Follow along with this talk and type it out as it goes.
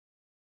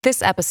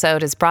This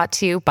episode is brought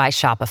to you by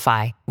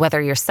Shopify.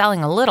 Whether you're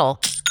selling a little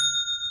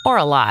or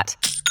a lot,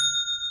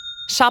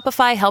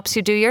 Shopify helps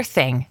you do your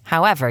thing,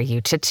 however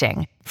you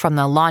cha-ching. From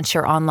the launch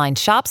your online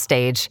shop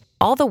stage,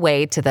 all the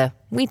way to the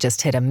we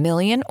just hit 1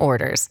 million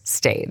orders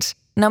stage.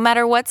 No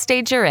matter what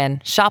stage you're in,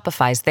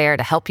 Shopify's there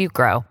to help you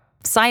grow.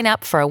 Sign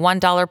up for a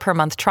 $1 per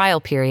month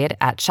trial period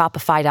at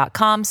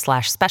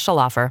shopify.com/special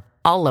offer,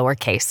 all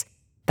lowercase.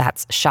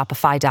 That's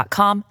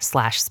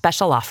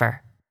shopify.com/special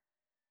offer.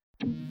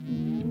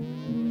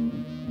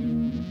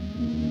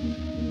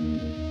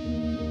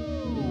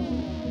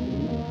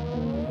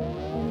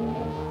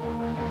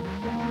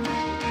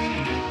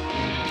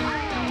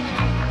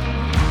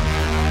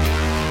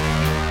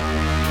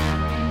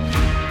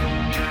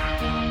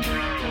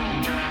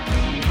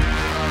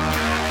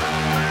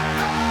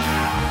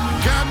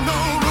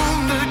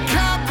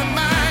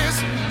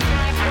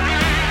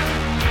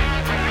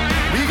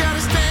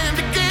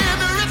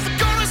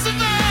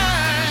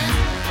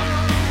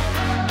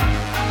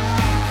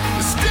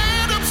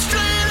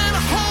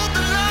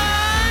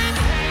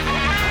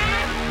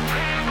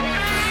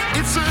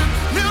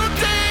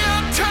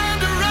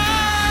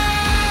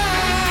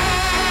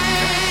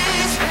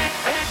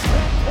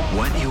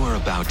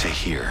 To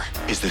hear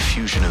is the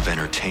fusion of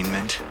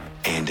entertainment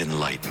and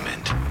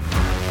enlightenment.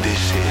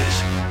 This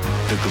is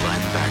the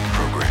Glenn Beck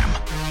Program.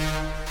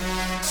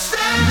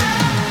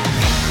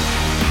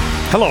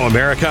 Hello,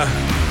 America.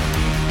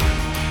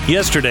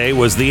 Yesterday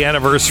was the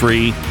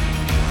anniversary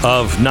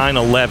of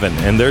 9/11,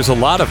 and there's a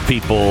lot of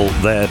people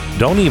that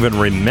don't even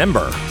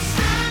remember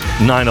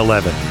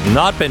 9/11.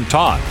 Not been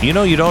taught. You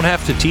know, you don't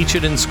have to teach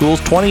it in schools.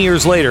 20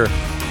 years later,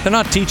 they're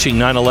not teaching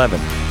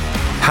 9/11.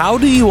 How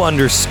do you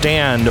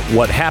understand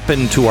what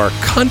happened to our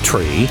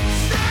country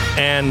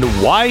and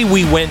why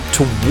we went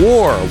to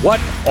war?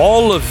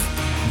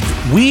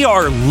 We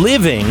are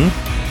living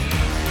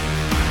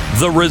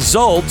the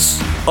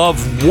results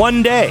of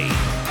one day.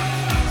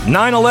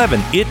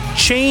 9/11, it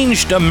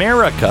changed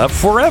America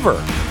forever.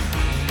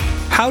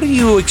 How do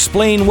you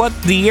explain what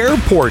the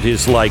airport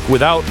is like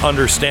without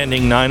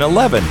understanding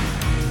 9/11?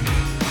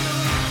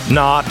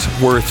 Not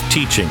worth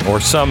teaching, or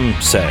some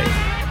say.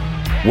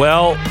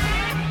 Well,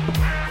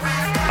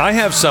 I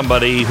have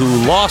somebody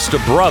who lost a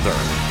brother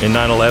in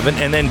 9/11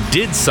 and then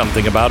did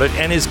something about it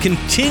and is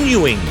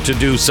continuing to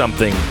do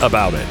something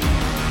about it.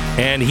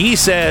 And he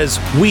says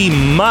we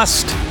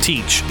must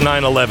teach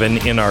 9/11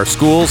 in our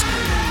schools.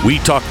 We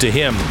talk to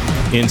him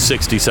in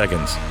 60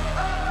 seconds.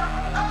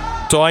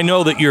 So I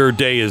know that your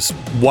day is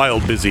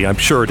wild busy. I'm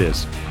sure it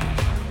is.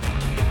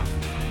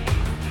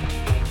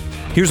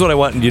 Here's what I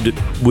want you to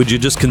do. Would you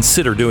just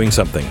consider doing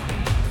something?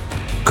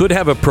 Could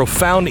have a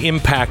profound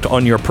impact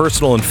on your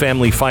personal and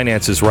family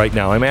finances right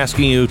now. I'm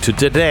asking you to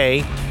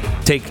today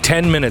take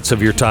 10 minutes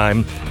of your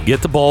time,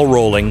 get the ball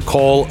rolling,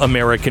 call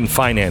American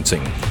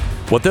Financing.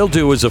 What they'll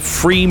do is a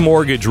free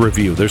mortgage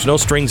review. There's no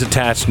strings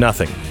attached,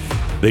 nothing.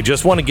 They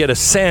just want to get a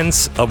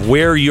sense of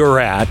where you're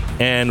at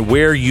and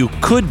where you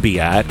could be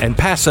at and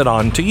pass it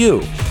on to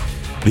you.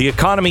 The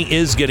economy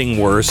is getting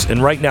worse,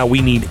 and right now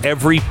we need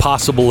every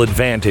possible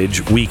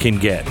advantage we can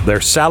get.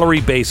 Their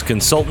salary-based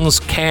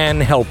consultants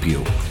can help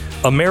you.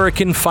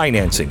 American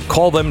Financing.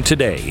 Call them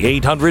today.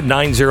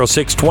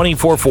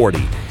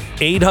 800-906-2440.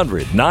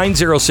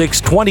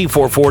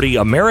 800-906-2440.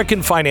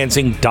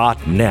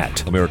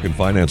 AmericanFinancing.net. American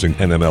Financing,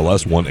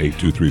 NMLS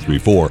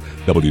 182334.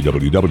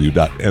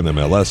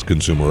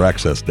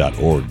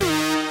 www.nmlsconsumeraccess.org.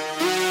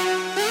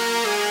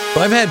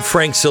 I've had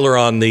Frank Siller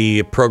on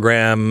the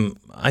program,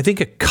 I think,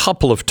 a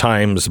couple of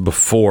times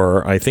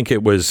before. I think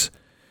it was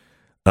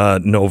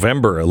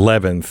November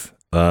 11th.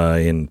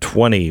 In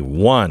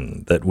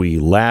 21 that we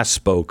last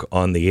spoke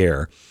on the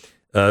air.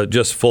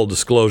 Just full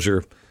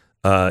disclosure,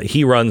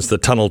 he runs the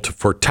Tunnel to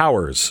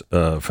Towers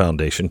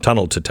Foundation,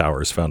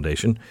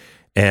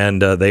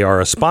 and they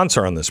are a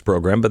sponsor on this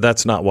program, but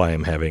that's not why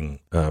I'm having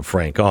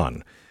Frank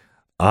on.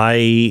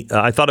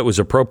 I thought it was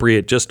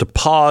appropriate just to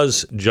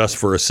pause just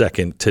for a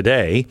second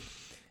today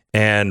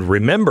and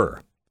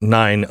remember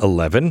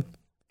 9/11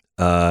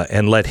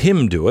 and let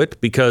him do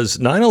it, because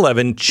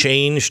 9/11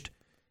 changed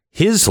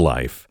his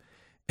life.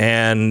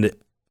 And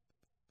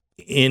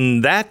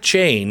in that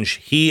change,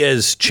 he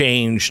has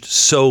changed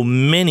so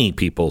many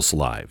people's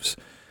lives.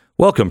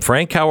 Welcome,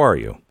 Frank. How are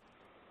you?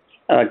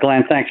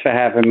 Glenn, thanks for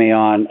having me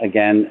on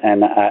again,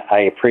 and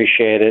I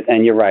appreciate it.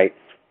 And you're right.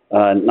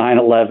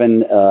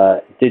 9/11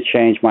 did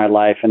change my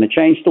life, and it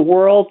changed the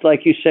world,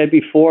 like you said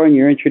before in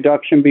your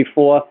introduction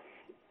before.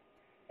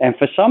 And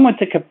for someone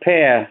to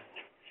compare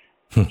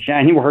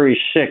January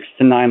 6th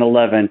to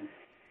 9/11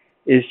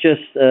 is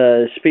just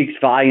speaks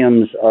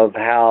volumes of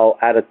how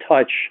out of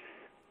touch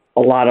a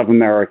lot of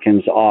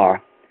Americans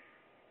are.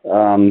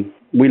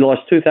 We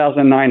lost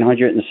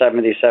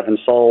 2,977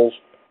 souls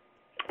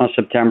on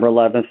September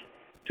 11th,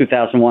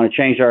 2001. It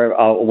changed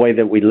our way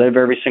that we live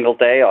every single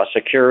day, our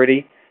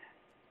security.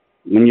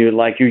 When you,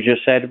 like you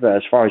just said,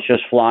 as far as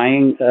just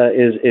flying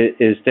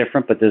is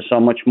different, but there's so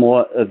much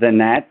more than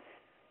that.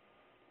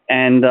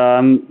 And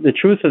the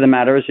truth of the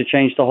matter is it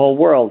changed the whole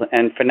world.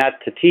 And for not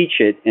to teach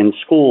it in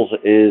schools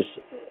is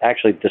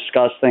actually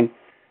disgusting.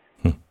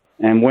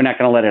 And we're not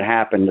going to let it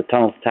happen. The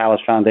Tunnel to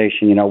Towers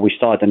Foundation, we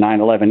started the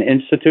 9/11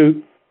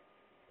 Institute,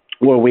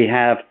 where we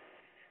have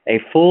a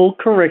full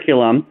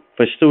curriculum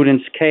for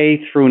students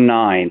K through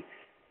 9.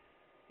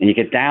 And you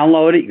can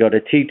download it. You go to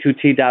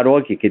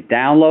t2t.org. You can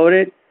download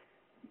it.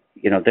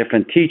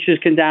 Different teachers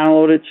can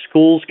download it.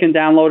 Schools can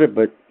download it.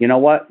 But you know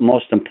what?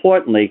 Most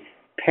importantly,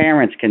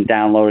 parents can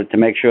download it to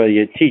make sure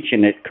you're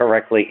teaching it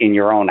correctly in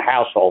your own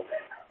household.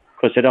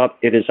 Because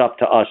it is up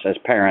to us as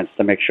parents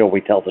to make sure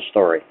we tell the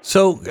story.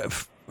 So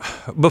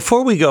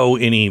before we go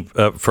any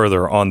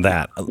further on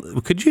that,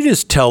 could you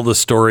just tell the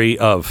story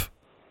of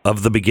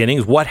the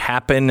beginnings? What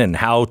happened and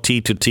how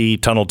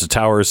T2T, Tunnel to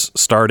Towers,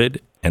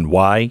 started and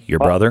why your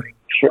brother?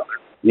 Sure.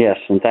 Yes,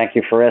 and thank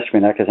you for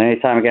asking that, because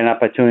anytime I get an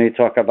opportunity to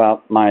talk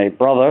about my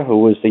brother, who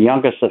was the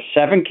youngest of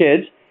 7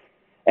 kids,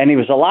 and he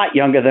was a lot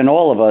younger than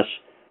all of us,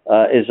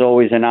 is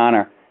always an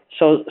honor.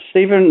 So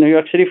Stephen, New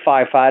York City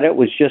firefighter,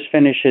 was just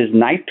finished his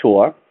night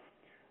tour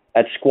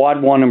at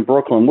Squad 1 in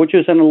Brooklyn, which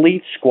is an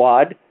elite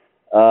squad,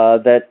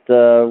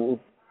 the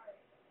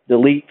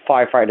elite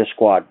firefighter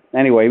squad.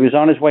 Anyway, he was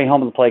on his way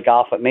home to play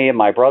golf with me and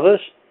my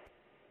brothers,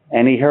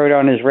 and he heard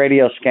on his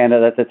radio scanner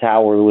that the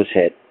tower was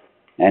hit.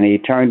 And he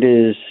turned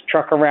his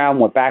truck around,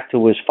 went back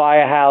to his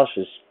firehouse.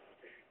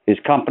 His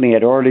company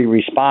had already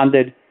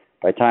responded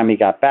by the time he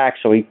got back,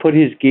 so he put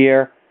his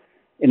gear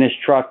in his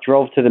truck,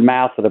 drove to the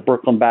mouth of the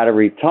Brooklyn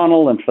Battery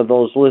Tunnel. And for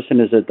those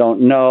listeners that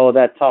don't know,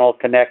 that tunnel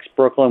connects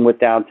Brooklyn with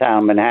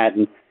downtown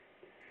Manhattan.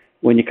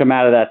 When you come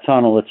out of that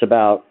tunnel, it's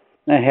about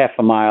a half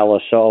a mile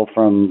or so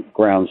from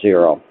ground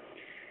zero.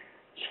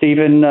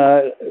 Stephen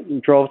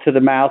drove to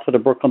the mouth of the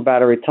Brooklyn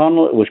Battery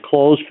Tunnel. It was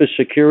closed for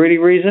security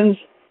reasons.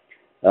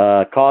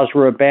 Cars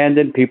were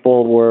abandoned.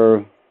 People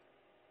were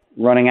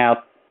running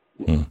out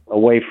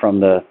away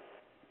from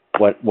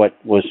what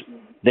was.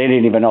 They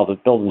didn't even know the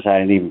buildings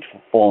hadn't even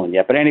fallen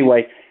yet. But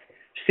anyway,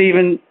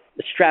 Stephen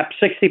strapped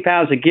 60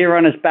 pounds of gear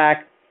on his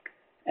back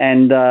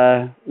and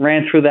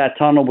ran through that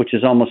tunnel, which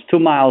is almost 2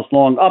 miles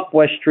long, up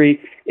West Street,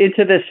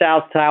 into the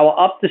South Tower,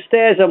 up the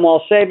stairs, and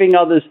while saving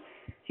others,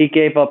 he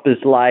gave up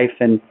his life.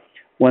 And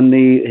when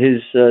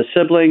his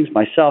siblings,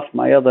 myself,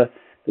 there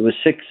was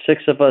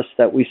six of us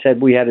that we said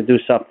we had to do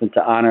something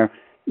to honor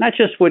not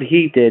just what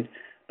he did,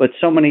 but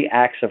so many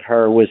acts of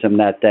heroism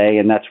that day,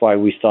 and that's why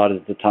we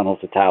started the Tunnel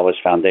to Towers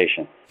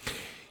Foundation.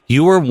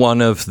 You are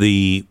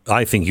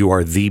I think you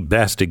are the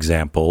best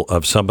example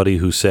of somebody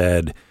who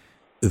said,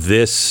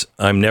 this,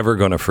 I'm never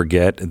going to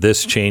forget,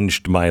 this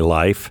changed my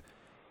life,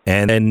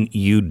 and then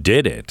you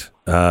did it,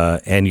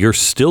 and you're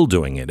still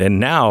doing it.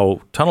 And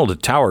now Tunnel to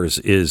Towers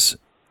is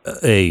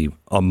a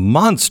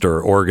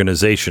monster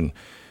organization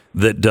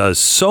that does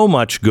so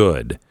much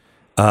good.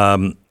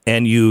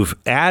 And you've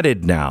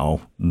added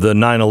now the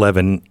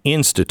 9/11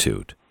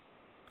 Institute.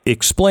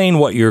 Explain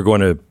what you're going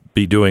to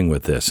be doing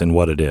with this and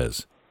what it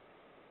is.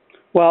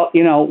 Well,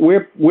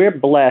 we're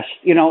blessed.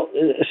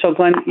 So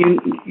Glenn,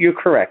 you're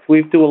correct.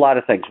 We do a lot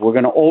of things. We're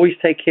going to always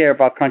take care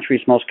of our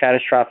country's most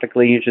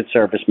catastrophically injured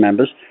service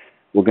members.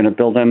 We're going to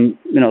build them,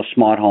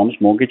 smart homes,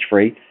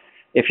 mortgage-free.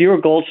 If you're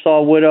a Gold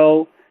Star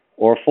widow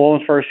or a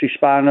fallen first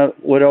responder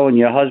widow and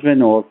your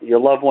husband or your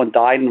loved one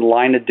died in the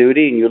line of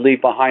duty and you leave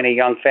behind a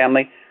young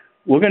family,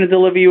 we're going to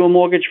deliver you a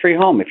mortgage-free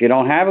home. If you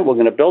don't have it, we're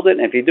going to build it.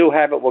 And if you do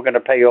have it, we're going to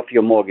pay off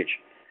your mortgage.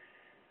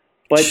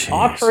 But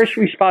our first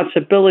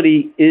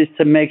responsibility is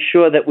to make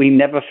sure that we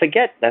never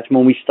forget. That's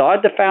when we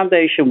started the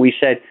foundation. We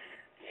said,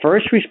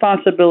 first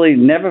responsibility,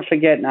 never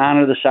forget and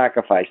honor the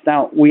sacrifice.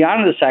 Now, we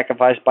honor the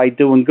sacrifice by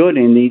doing good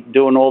and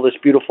doing all this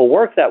beautiful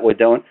work that we're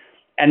doing.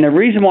 And the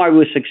reason why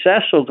we're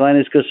successful, Glenn,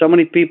 is because so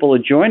many people are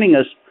joining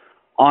us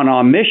on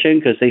our mission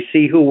because they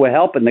see who we're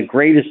helping, the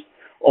greatest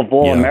of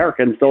all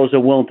Americans, those who are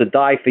willing to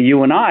die for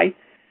you and I.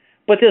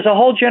 But there's a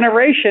whole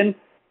generation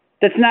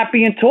that's not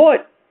being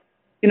taught,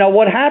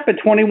 what happened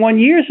 21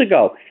 years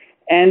ago.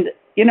 And,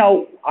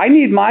 I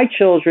need my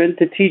children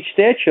to teach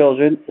their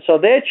children so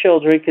their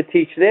children could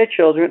teach their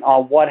children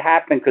on what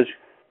happened because,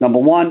 number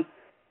one,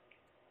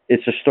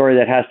 it's a story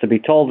that has to be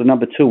told. And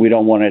number two, we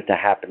don't want it to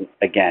happen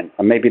again.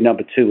 Or maybe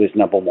number two is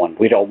number one.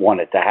 We don't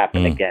want it to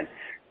happen again,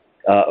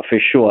 for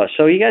sure.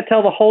 So you got to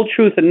tell the whole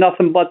truth and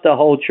nothing but the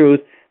whole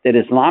truth, that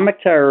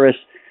Islamic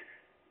terrorists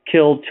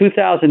killed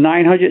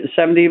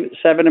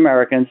 2,977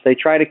 Americans. They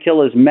try to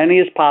kill as many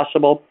as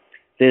possible.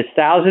 There's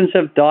thousands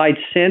have died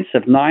since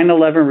of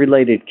 9/11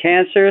 related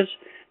cancers.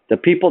 The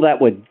people that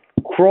were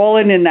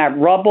crawling in that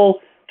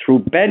rubble through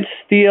bent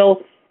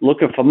steel,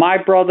 looking for my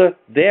brother,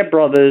 their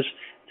brothers,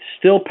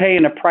 still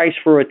paying a price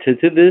for it to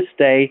this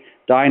day,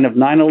 dying of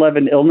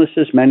 9/11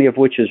 illnesses, many of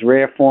which is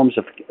rare forms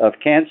of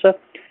cancer.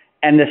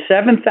 And the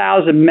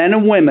 7,000 men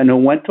and women who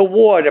went to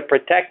war to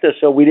protect us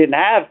so we didn't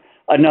have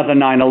another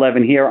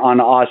 9/11 here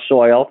on our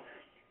soil,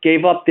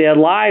 gave up their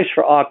lives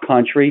for our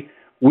country.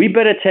 We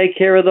better take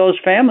care of those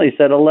families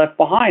that are left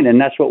behind.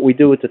 And that's what we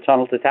do with the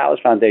Tunnel to Towers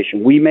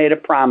Foundation. We made a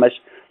promise,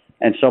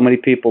 and so many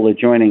people are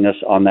joining us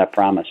on that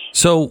promise.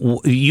 So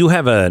you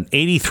have an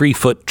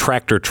 83-foot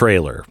tractor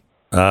trailer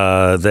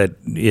that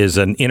is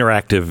an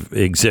interactive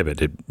exhibit.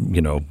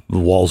 The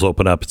walls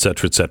open up, et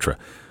cetera, et cetera.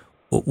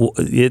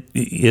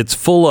 It's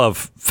full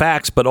of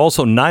facts, but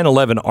also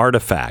 9/11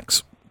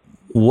 artifacts.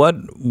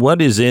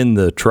 What is in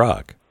the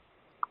truck?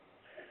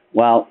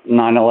 Well,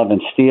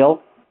 9/11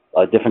 steel,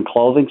 different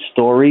clothing,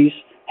 stories,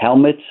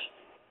 helmets,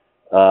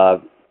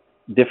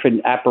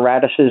 different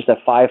apparatuses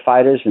that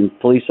firefighters and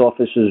police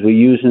officers were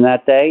using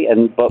that day,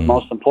 but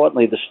most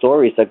importantly, the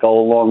stories that go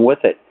along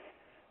with it.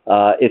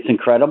 It's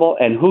incredible,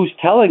 and who's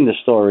telling the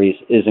stories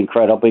is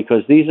incredible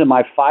because these are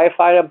my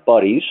firefighter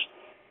buddies.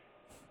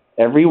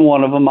 Every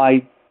one of them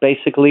I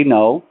basically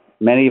know,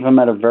 many of them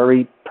at a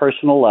very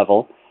personal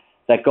level,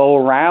 that go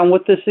around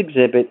with this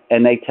exhibit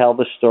and they tell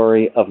the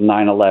story of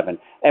 9/11.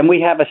 And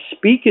we have a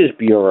speakers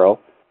bureau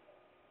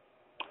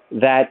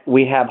that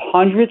we have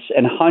hundreds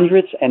and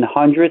hundreds and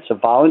hundreds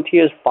of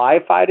volunteers,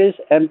 firefighters,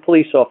 and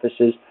police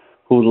officers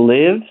who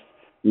lived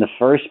in the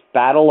first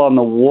battle on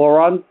the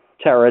war on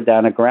terror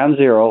down at Ground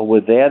Zero, who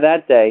were there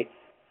that day,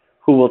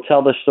 who will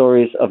tell the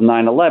stories of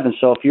 9/11.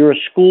 So if you're a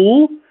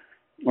school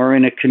or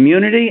in a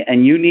community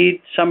and you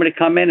need somebody to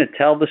come in and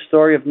tell the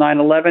story of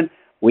 9/11,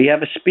 we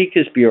have a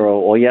speakers bureau.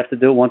 All you have to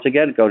do, once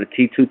again, go to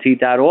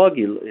t2t.org.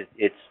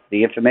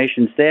 The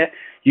information's there.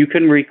 You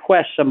can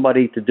request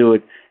somebody to do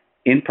it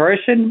in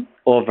person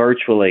or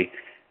virtually.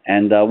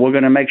 And we're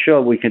going to make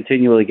sure we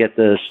continually get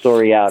the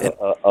story out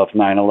of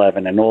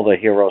 9/11 and all the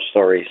hero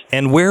stories.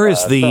 And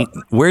where's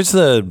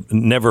the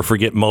Never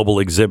Forget mobile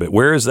exhibit?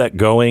 Where is that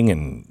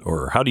going,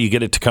 or how do you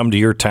get it to come to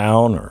your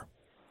town? Or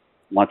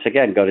once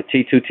again, go to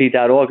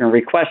t2t.org and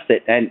request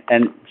it. And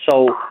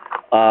so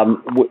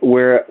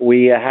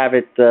we have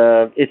it.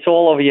 It's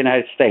all over the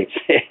United States.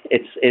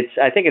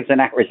 I think it's in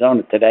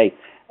Arizona today,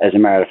 as a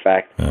matter of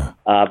fact. Yeah.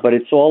 But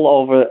it's all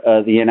over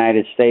the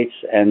United States,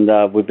 and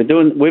we've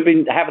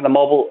been having the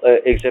mobile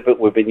exhibit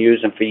we've been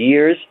using for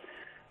years,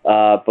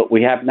 but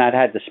we have not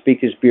had the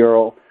Speakers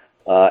Bureau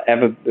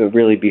ever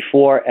really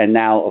before. And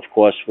now, of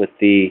course, with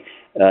the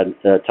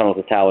Tunnel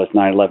to Towers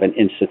 9/11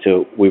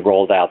 Institute, we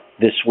rolled out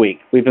this week.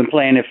 We've been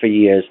planning it for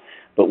years,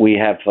 but we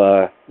have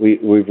we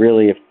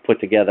really have put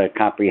together a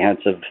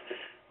comprehensive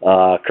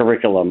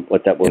curriculum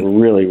that we're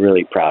really,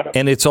 really proud of.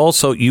 And it's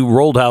also, you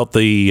rolled out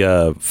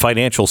the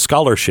financial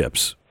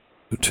scholarships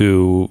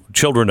to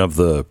children of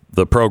the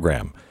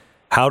program.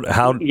 How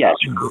yes.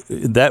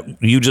 That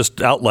you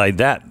just outlined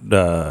that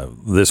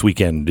this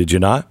weekend, did you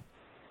not?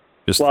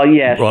 Well,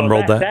 yes.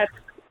 Unrolled that?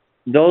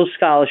 Those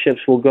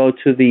scholarships will go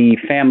to the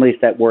families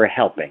that we're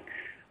helping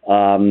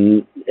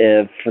for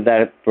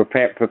that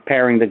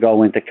preparing to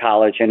go into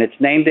college. And it's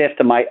named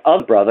after my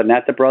other brother,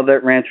 not the brother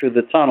that ran through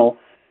the tunnel,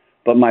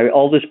 but my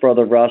oldest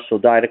brother, Russ, who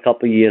died a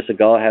couple of years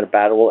ago, had a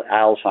battle with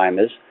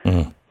Alzheimer's.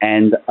 Mm-hmm.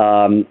 And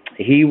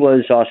he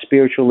was our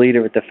spiritual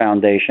leader at the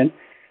foundation.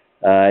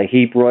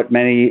 He brought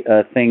many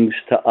things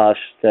to us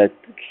that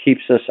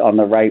keeps us on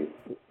the right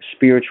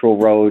spiritual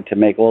road to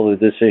make all the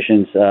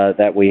decisions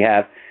that we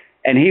have.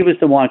 And he was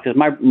the one, because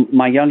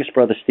my youngest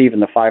brother, Stephen,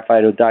 the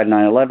firefighter who died in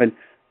 9/11,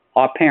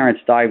 our parents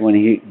died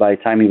by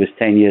the time he was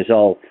 10 years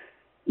old.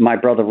 My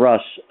brother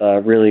Russ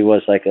really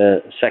was like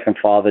a second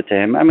father to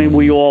him. I mean,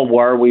 we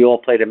all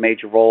played a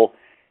major role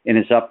in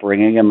his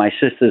upbringing, and my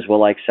sisters were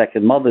like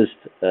second mothers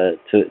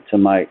to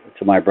my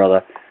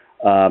brother.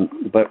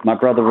 But my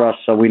brother Russ,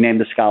 so we named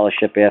the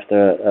scholarship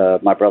after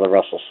my brother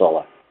Russell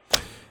Siller.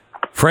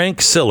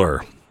 Frank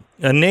Siller,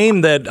 a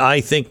name that I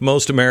think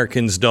most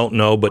Americans don't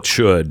know but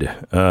should.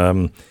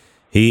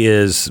 He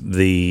is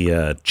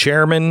the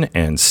chairman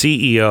and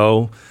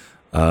CEO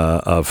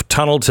of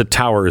Tunnel to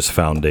Towers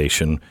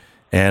Foundation.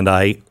 And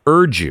I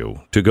urge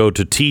you to go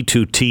to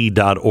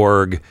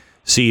t2t.org,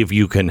 see if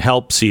you can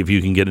help, see if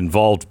you can get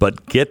involved,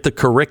 but get the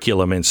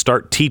curriculum and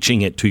start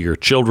teaching it to your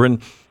children.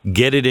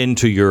 Get it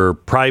into your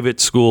private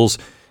schools,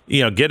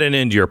 get it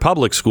into your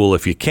public school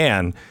if you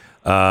can.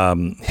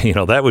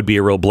 That would be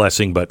a real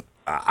blessing, but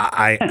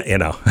I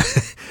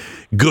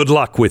good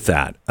luck with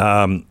that.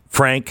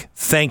 Frank,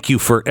 thank you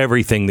for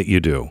everything that you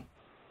do.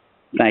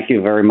 Thank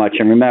you very much.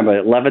 And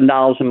remember,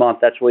 $11 a month,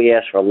 that's what we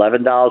ask for,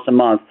 $11 a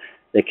month.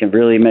 They can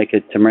really make a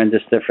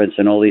tremendous difference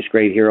in all these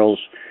great heroes,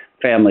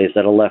 families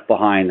that are left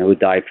behind who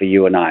died for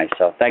you and I.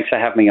 So thanks for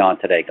having me on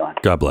today, Glenn.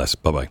 God bless.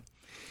 Bye-bye.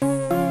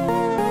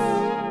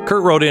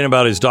 Kurt wrote in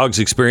about his dog's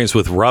experience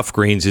with rough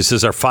greens. He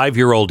says, our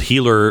 5-year-old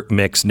healer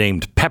mix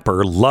named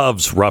Pepper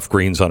loves rough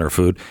greens on her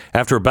food.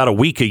 After about a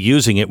week of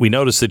using it, we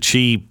noticed that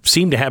she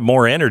seemed to have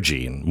more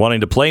energy and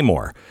wanting to play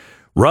more.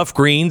 Rough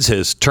Greens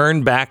has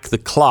turned back the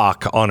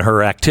clock on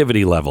her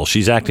activity level.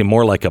 She's acting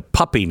more like a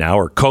puppy now.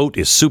 Her coat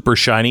is super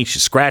shiny. She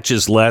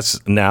scratches less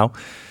now.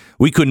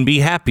 We couldn't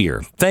be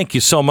happier. Thank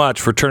you so much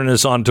for turning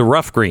us on to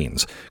Rough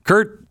Greens.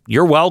 Kurt,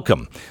 you're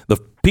welcome. The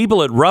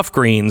people at Rough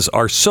Greens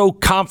are so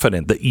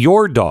confident that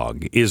your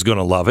dog is going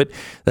to love it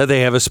that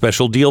they have a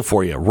special deal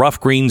for you.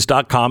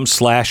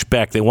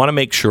 roughgreens.com/Beck. They want to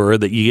make sure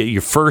that you get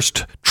your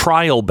first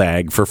trial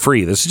bag for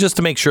free. This is just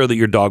to make sure that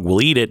your dog will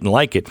eat it and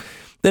like it.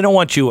 They don't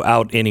want you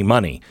out any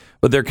money,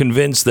 but they're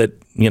convinced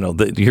that,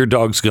 that your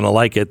dog's going to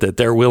like it, that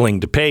they're willing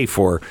to pay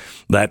for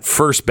that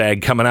first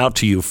bag coming out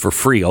to you for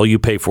free. All you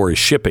pay for is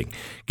shipping.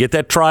 Get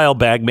that trial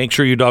bag. Make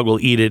sure your dog will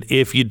eat it.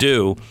 If you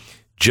do,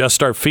 just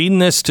start feeding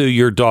this to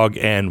your dog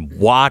and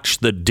watch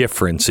the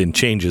difference in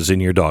changes in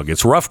your dog.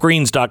 It's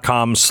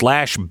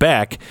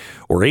roughgreens.com/Beck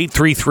or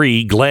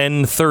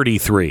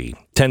 833-GLEN-33.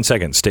 10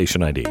 seconds,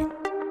 station ID.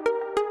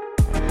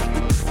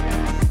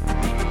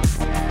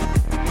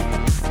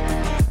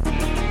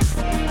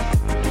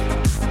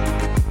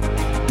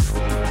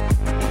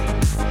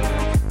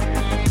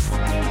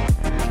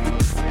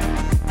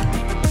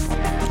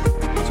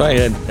 So I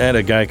had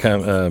a guy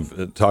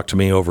come talk to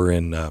me over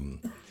in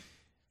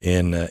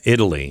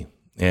Italy,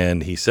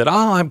 and he said,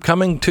 "Oh, I'm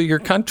coming to your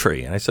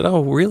country." And I said,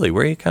 "Oh, really?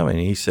 Where are you coming?"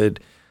 And he said,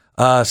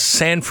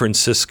 "San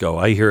Francisco.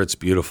 I hear it's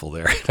beautiful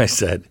there." And I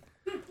said,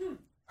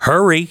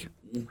 "Hurry."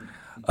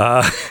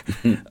 Tried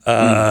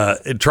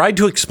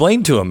to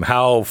explain to him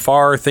how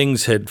far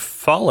things had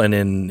fallen,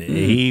 and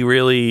he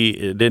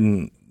really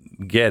didn't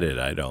get it,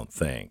 I don't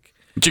think.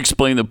 Did you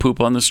explain the poop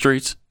on the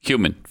streets?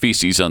 Human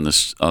feces on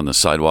the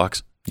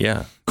sidewalks?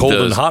 Yeah. Cold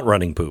and hot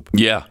running poop.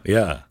 Yeah.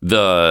 Yeah.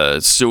 The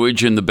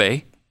sewage in the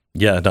bay?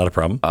 Yeah, not a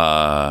problem.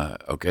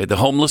 Okay. The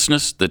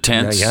homelessness, the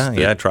tents.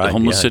 Yeah, tried. The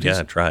homeless cities?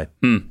 Yeah, tried.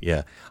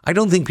 Yeah. I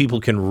don't think people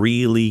can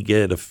really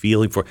get a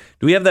feeling for.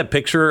 Do we have that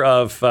picture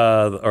of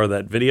or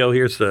that video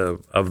here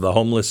of the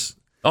homeless?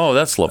 Oh,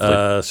 that's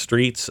lovely.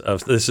 Streets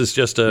of this is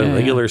just a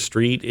regular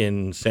street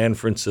in San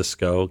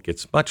Francisco. It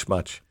gets much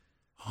worse.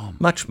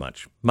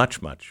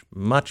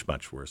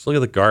 Look at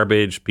the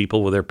garbage.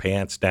 People with their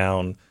pants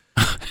down.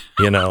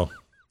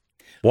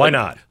 Why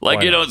not?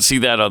 You don't see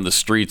that on the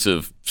streets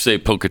of, say,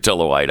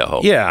 Pocatello,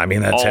 Idaho. Yeah, I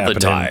mean, that's all happening the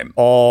time.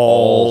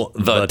 All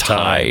the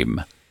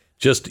time.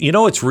 Just,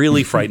 it's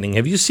really frightening.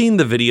 Have you seen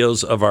the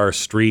videos of our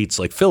streets?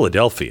 Like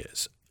Philadelphia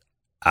is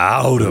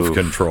out of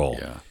control.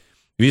 Yeah. Have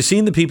you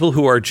seen the people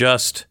who are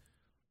just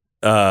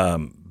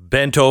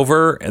bent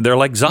over and they're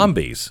like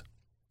zombies,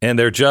 and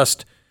they're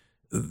just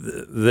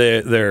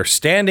they're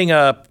standing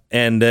up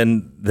and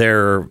then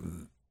they're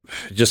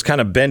just kind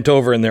of bent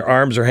over and their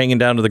arms are hanging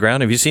down to the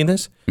ground. Have you seen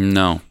this?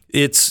 No.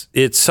 It's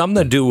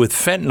something to do with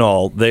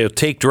fentanyl. They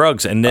take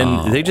drugs and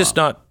then they just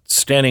not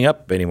standing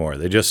up anymore.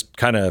 They just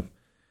kind of,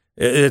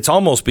 it's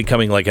almost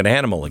becoming like an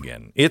animal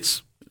again.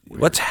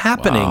 What's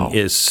happening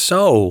is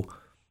so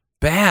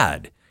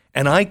bad.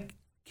 And I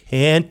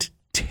can't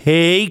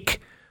take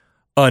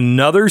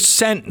another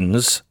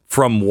sentence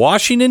from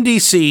Washington,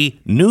 D.C.,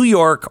 New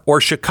York,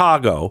 or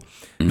Chicago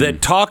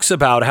that talks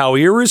about how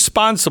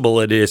irresponsible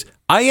it is.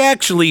 I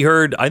actually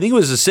heard, I think it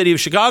was the city of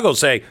Chicago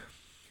say,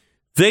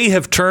 they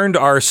have turned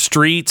our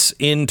streets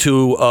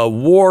into a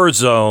war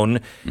zone,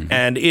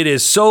 and it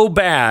is so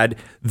bad,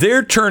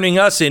 they're turning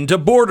us into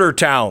border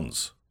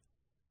towns.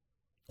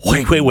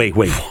 Wait.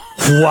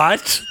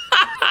 What?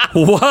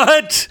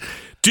 What?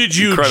 Did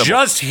you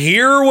just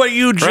hear what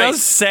you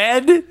just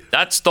said?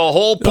 That's the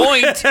whole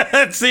point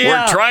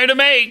we're trying to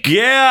make.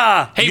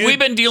 Yeah. Hey, we've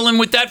been dealing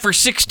with that for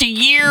 60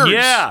 years.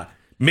 Yeah.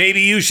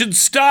 Maybe you should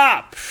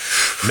stop.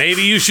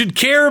 Maybe you should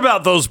care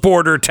about those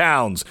border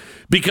towns,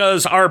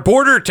 because our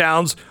border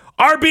towns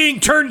are being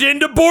turned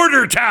into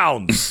border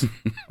towns.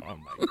 Oh,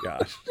 my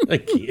gosh. I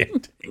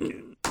can't take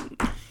it.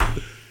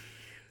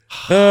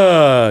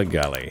 Oh,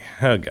 golly.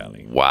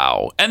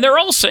 Wow. And they're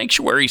all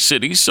sanctuary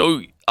cities,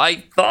 so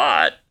I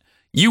thought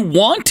you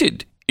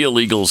wanted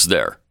illegals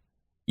there.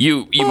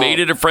 You made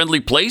it a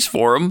friendly place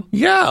for them.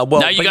 Yeah. Well,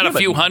 now you got a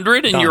few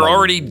hundred and you're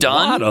already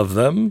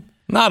done?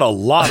 Not a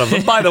lot of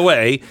them. By the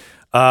way,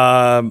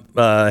 Vice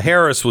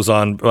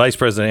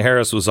President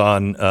Harris was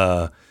on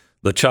the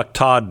Chuck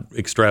Todd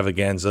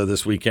extravaganza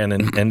this weekend,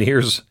 and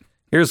here's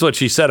what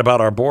she said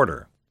about our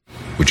border.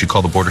 Would you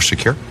call the border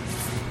secure?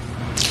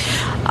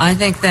 I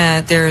think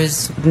that there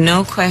is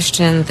no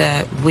question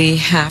that we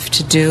have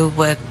to do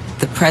what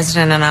the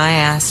president and I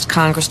asked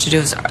Congress to do.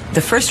 Is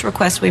the first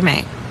request we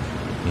make.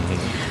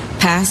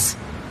 Pass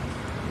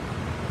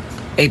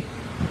a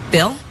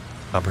bill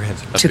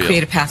to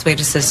create a pathway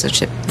to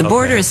citizenship. The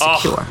border is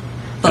secure.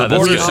 But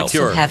we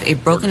also have a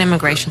broken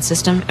immigration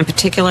system, in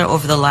particular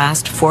over the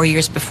last 4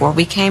 years before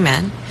we came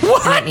in.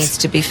 What? And it needs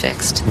to be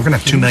fixed. We're going to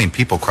have 2 million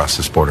people cross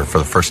this border for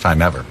the first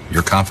time ever.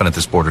 You're confident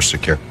this border's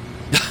secure?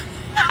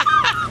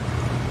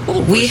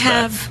 We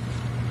have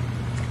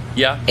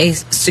a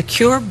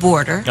secure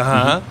border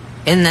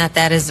in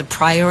that is a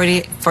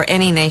priority for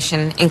any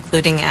nation,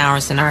 including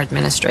ours and our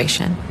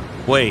administration.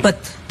 Wait.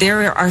 But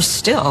there are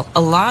still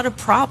a lot of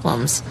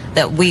problems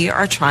that we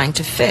are trying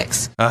to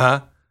fix.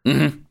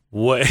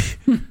 Wait.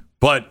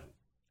 But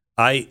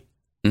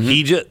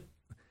he just,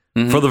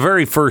 for the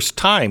very first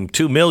time,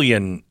 2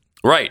 million.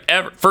 Right.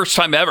 First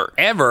time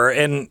ever.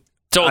 And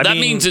so that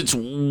means it's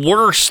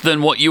worse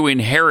than what you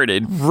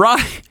inherited.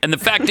 Right. And the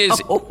fact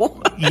is,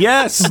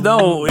 yes,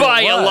 no.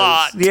 By a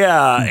lot.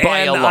 Yeah. By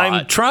a lot.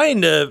 I'm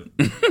trying to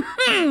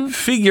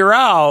figure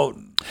out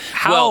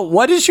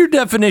What is your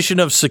definition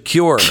of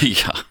secure?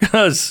 Yeah.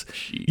 Because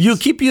you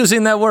keep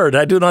using that word.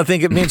 I do not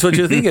think it means what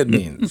you think it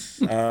means.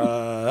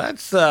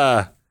 That's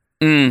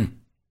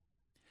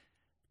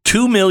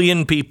 2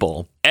 million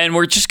people. And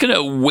we're just going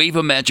to wave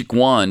a magic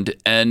wand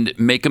and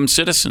make them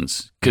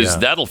citizens because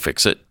that'll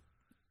fix it.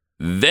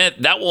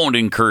 That won't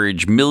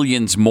encourage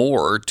millions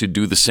more to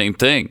do the same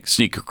thing,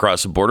 sneak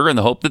across the border in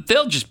the hope that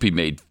they'll just be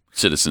made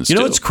citizens You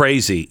know too. what's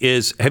crazy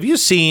is, have you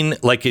seen,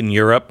 like in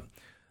Europe,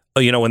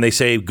 when they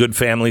say good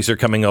families are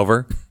coming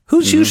over?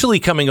 Who's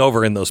usually coming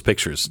over in those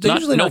pictures? They're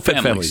usually no not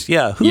good families.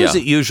 Yeah, who is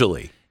it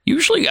usually?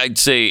 Usually I'd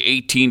say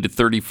 18 to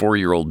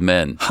 34-year-old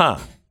men. Huh.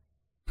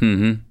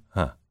 Mm-hmm.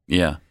 Huh.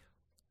 Yeah.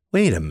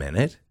 Wait a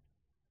minute.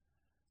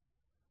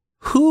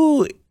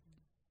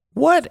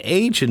 What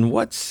age and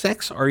what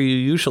sex are you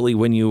usually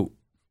when you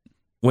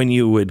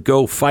would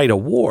go fight a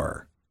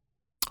war?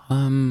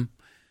 18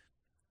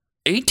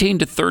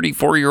 to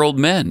 34-year-old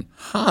men.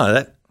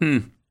 Huh.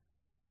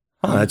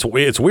 It's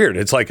weird.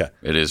 It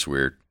is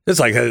weird. It's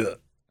like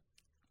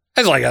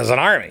as an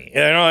army.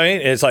 You know what I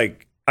mean? It's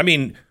like,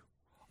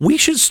 we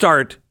should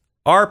start.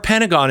 Our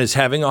Pentagon is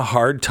having a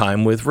hard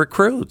time with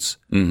recruits.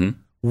 Mm-hmm.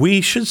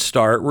 We should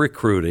start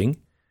recruiting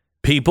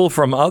people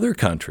from other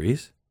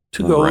countries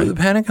to go to the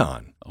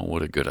Pentagon. Oh,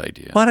 what a good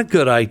idea. What a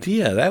good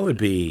idea. That would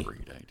be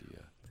Great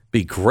idea.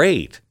 Be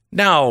great.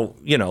 Now,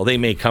 they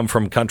may come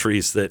from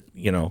countries that,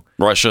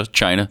 Russia,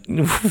 China,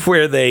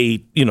 where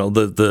they,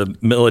 the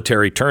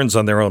military turns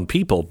on their own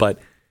people, but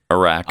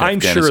Iraq, I'm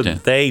sure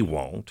Afghanistan. they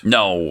won't.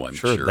 No, I'm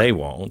sure they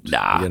won't.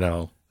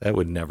 Nah. That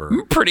would never.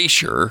 I'm pretty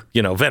sure.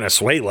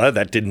 Venezuela,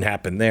 that didn't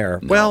happen there.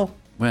 No.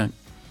 Well,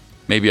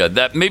 maybe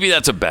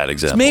that's a bad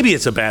example. Maybe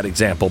it's a bad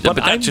example, but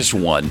that's just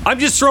one. I'm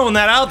just throwing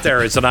that out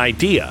there as an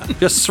idea.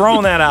 Just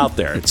throwing that out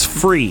there. It's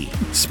free.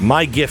 It's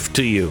my gift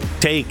to you.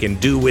 Take and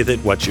do with it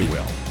what you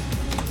will.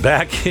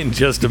 Back in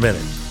just a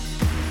minute.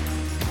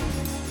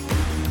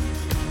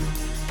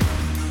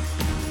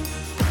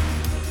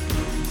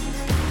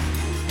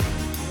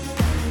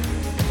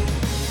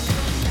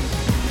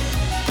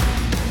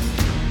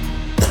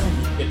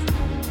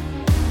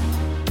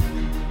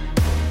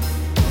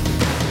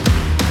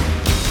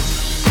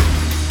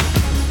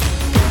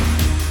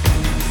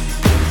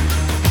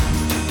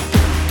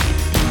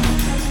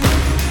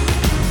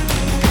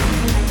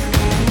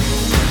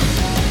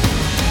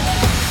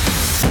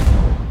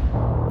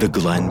 The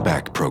Glenn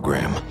Beck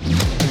Program.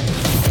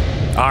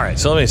 All right,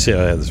 so let me see if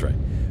I have this right.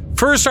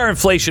 First, our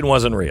inflation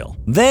wasn't real.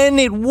 Then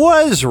it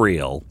was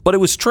real, but it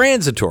was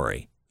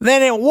transitory.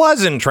 Then it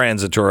wasn't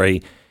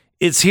transitory.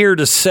 It's here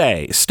to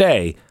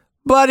stay,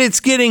 but it's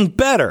getting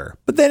better.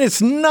 But then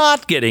it's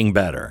not getting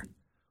better.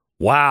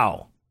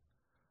 Wow.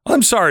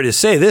 I'm sorry to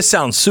say this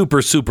sounds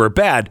super, super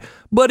bad,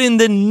 but in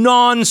the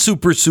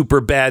non-super, super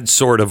bad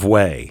sort of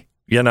way,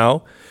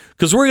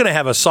 Because we're going to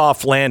have a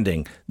soft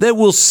landing that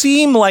will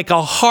seem like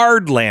a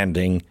hard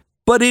landing,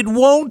 but it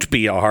won't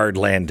be a hard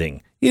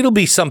landing. It'll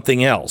be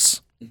something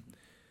else.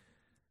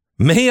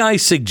 May I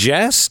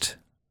suggest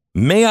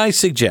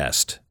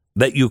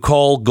that you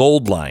call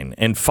Goldline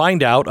and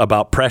find out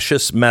about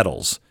precious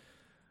metals.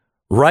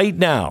 Right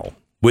now,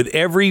 with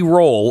every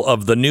roll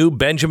of the new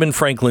Benjamin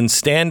Franklin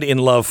Stand in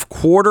Love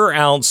 1/4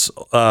 ounce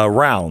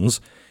rounds,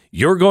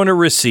 you're going to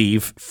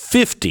receive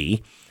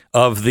 50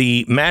 of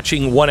the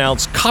matching 1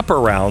 ounce copper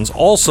rounds,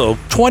 also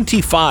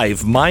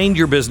 25 Mind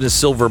Your Business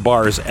silver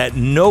bars at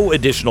no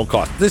additional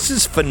cost. This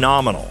is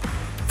phenomenal.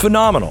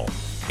 Phenomenal.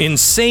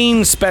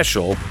 Insane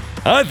special.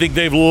 I think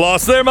they've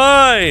lost their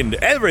mind.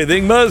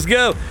 Everything must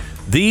go.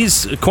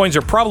 These coins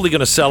are probably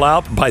going to sell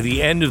out by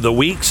the end of the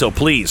week, so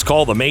please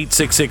call them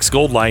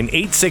 866-GOLDLINE,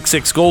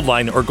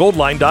 866-GOLDLINE, or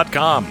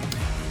goldline.com.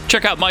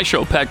 Check out my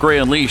show, Pat Gray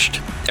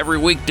Unleashed, every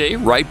weekday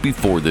right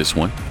before this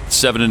one.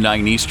 7 to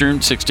 9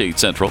 Eastern, 6 to 8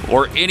 Central,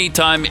 or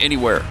anytime,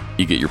 anywhere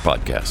you get your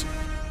podcast.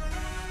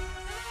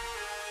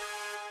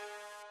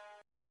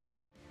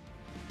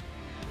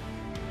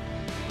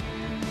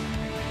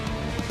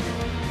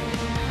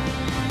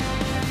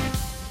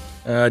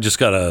 I just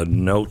got a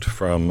note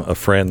from a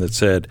friend that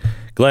said,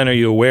 Glenn, are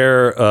you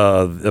aware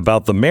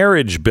about the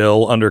marriage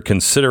bill under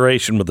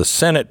consideration with the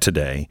Senate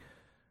today?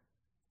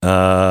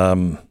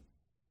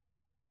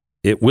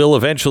 It will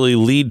eventually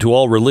lead to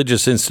all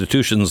religious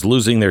institutions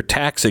losing their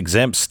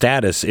tax-exempt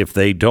status if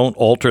they don't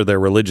alter their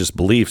religious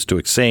beliefs to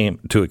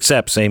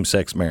accept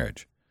same-sex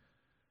marriage.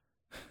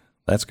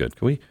 That's good.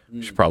 We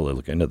should probably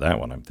look into that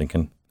one. I'm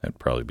thinking that'd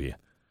probably be a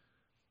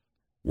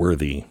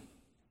worthy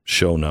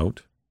show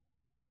note.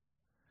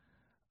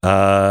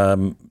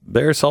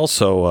 There's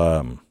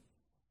also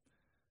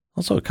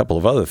a couple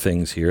of other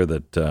things here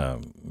that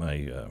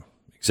my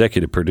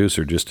executive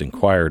producer just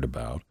inquired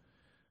about.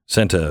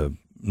 Sent a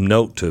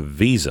note to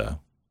Visa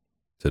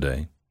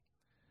today.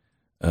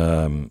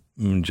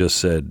 Just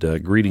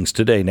said, greetings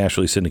today.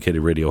 Nationally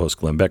syndicated radio host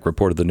Glenn Beck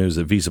reported the news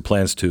that Visa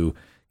plans to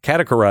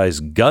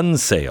categorize gun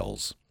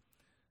sales.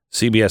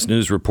 CBS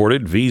News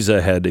reported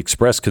Visa had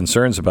expressed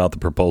concerns about the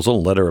proposal.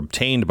 A letter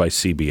obtained by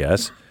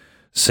CBS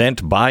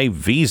sent by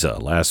Visa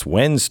last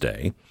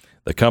Wednesday.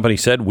 The company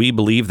said, "We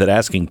believe that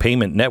asking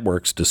payment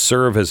networks to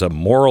serve as a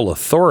moral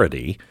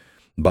authority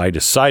by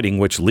deciding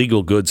which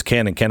legal goods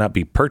can and cannot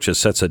be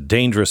purchased sets a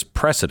dangerous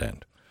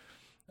precedent."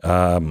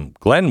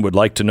 Glenn would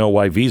like to know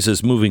why Visa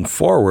is moving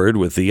forward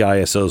with the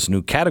ISO's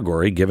new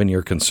category, given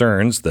your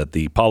concerns that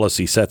the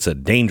policy sets a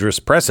dangerous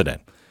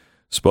precedent.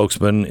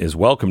 Spokesman is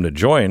welcome to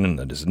join in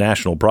this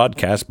national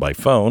broadcast by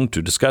phone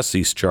to discuss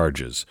these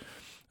charges.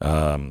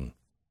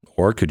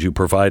 Or could you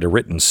provide a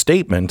written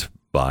statement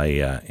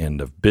by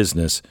end of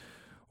business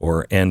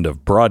or end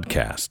of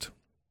broadcast?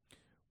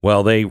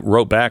 Well, they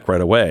wrote back right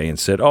away and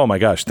said, "Oh my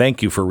gosh,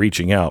 thank you for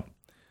reaching out.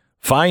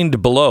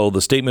 Find below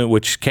the statement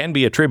which can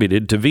be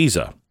attributed to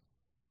Visa."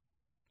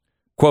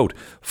 Quote,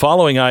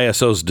 "Following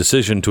ISO's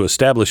decision to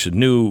establish a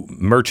new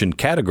merchant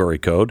category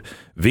code,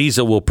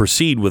 Visa will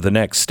proceed with the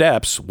next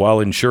steps while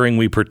ensuring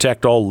we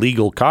protect all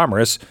legal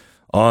commerce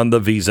on the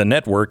Visa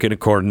network in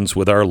accordance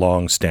with our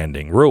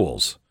long-standing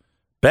rules.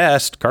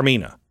 Best,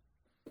 Carmina."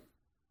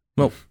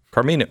 No,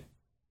 Carmina.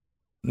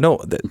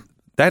 No,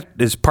 that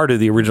is part of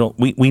the original.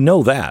 We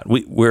know that.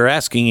 We're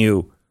asking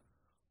you,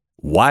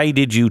 why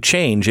did you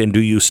change, and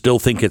do you still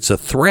think it's a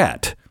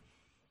threat?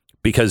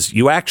 Because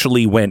you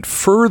actually went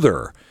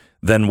further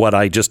than what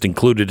I just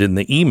included in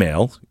the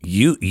email.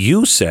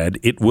 You said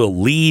it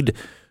will lead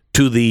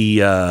to the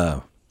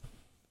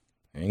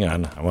hang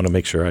on, I want to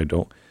make sure I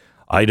don't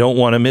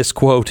want to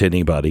misquote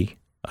anybody.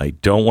 I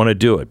don't want to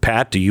do it.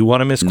 Pat, do you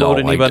want to misquote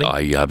anybody?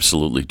 I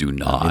absolutely do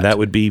not. And that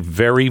would be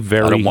very,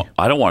 very...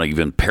 I don't want to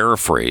even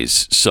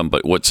paraphrase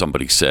what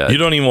somebody said. You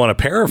don't even want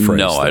to paraphrase?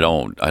 No, I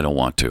don't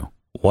want to.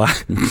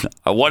 What?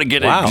 I want to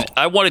get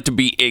I want it to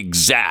be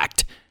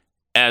exact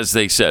as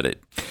they said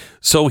it.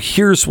 So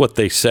here's what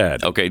they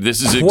said. Okay,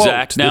 this is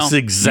exact now? This is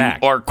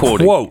exact. You are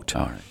quoting. Quote.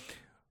 All right.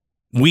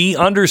 "We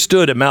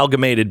understood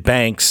amalgamated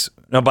banks."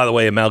 Now, by the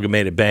way,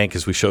 amalgamated bank,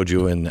 as we showed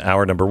you in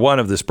hour number 1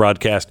 of this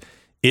broadcast,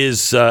 is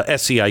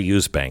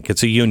SEIU's bank.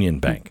 It's a union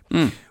bank.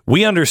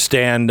 "We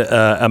understand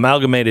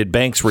amalgamated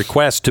banks'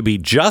 request to be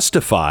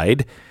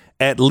justified,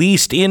 at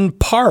least in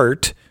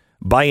part,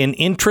 by an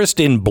interest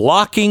in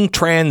blocking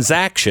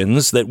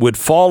transactions that would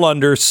fall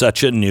under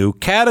such a new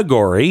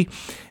category,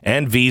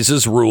 and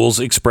Visa's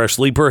rules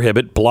expressly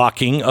prohibit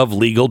blocking of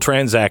legal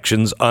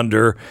transactions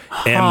under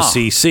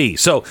MCC."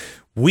 So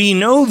we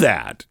know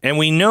that, and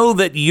we know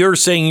that you're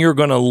saying you're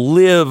going to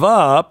live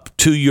up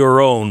to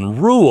your own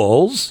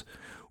rules.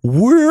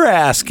 We're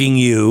asking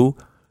you,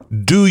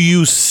 do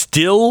you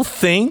still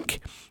think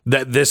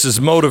that this is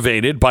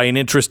motivated by an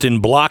interest in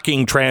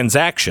blocking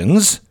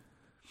transactions?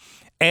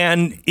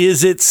 And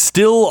is it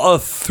still a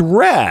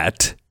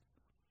threat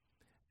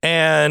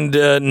and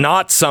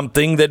not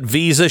something that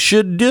Visa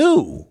should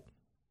do?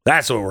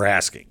 That's what we're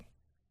asking.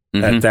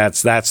 Mm-hmm.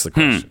 That's the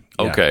question.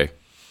 Okay. Yeah.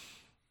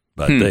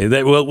 But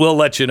we'll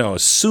let you know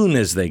as soon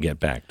as they get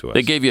back to us.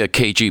 They gave you a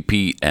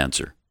KJP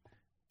answer.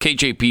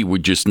 KJP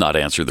would just not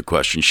answer the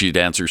question. She'd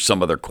answer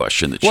some other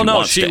question that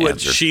wants to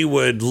answer. She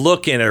would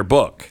look in her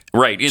book.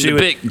 Right, in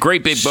the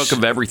great big book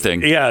of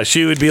everything. Yeah,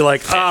 she would be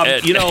like,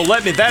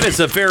 that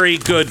is a very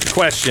good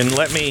question.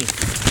 Let me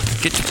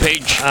get to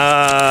page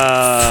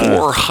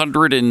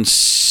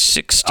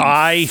 465.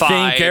 I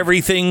think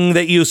everything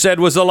that you said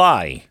was a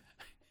lie.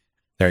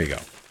 There you go.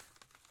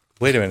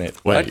 Wait a minute.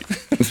 Wait.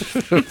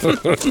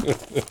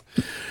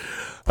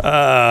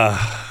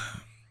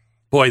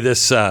 Boy,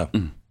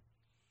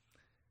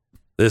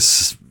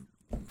 this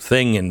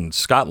thing in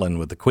Scotland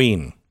with the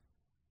Queen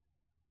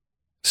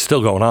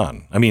still going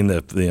on. I mean,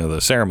 the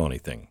ceremony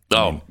thing.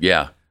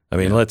 Yeah. I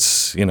mean,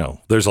 let's,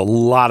 there's a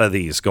lot of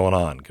these going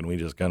on. Can we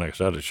just kind of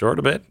shut it short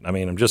a bit? I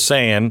mean, I'm just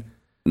saying.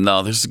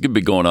 No, this is going to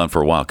be going on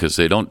for a while because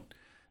they don't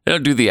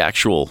do the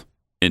actual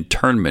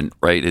internment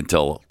right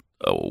until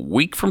a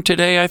week from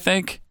today, I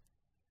think.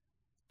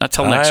 Not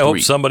till next week. I hope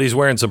somebody's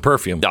wearing some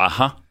perfume.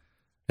 Uh-huh.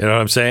 You know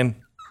what I'm saying?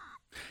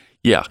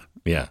 Yeah.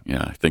 Yeah.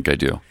 Yeah, I think I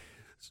do.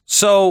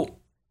 So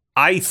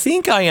I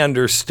think I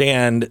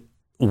understand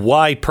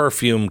why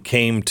perfume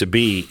came to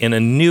be in a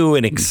new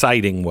and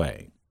exciting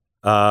way.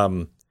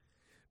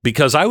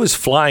 Because I was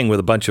flying with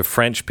a bunch of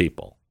French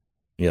people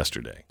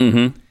yesterday.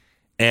 Mm-hmm.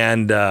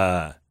 And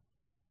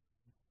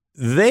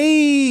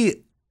they,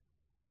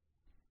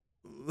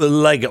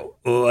 like,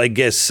 I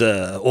guess,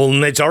 au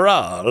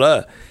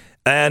natural.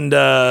 And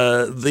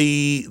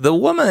the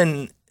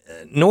woman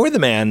nor the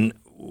man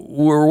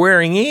were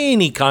wearing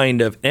any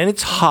kind of, and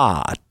it's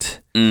hot.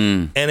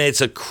 And it's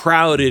a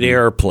crowded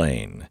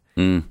airplane.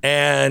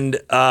 And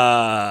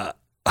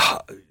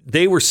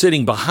they were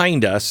sitting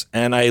behind us,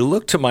 and I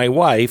looked to my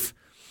wife,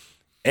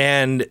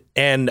 and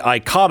I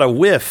caught a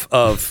whiff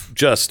of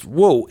just,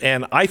 whoa,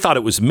 and I thought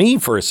it was me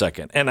for a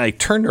second. And I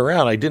turned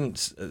around. I didn't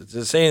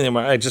say anything.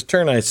 I just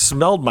turned, I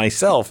smelled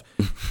myself.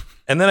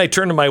 And then I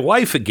turned to my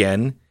wife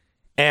again,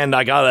 and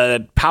I got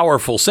a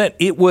powerful scent.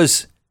 It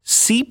was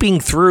seeping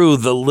through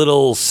the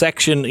little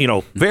section,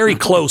 very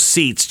close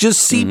seats,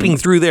 just seeping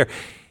through there.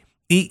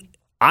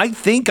 I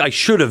think I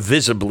should have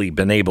visibly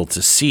been able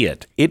to see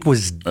it. It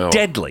was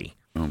deadly.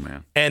 Oh,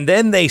 man. And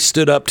then they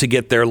stood up to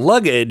get their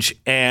luggage,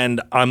 and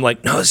I'm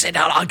like, no, sit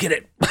down. I'll get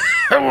it.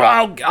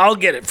 I'll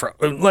get it.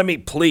 Let me,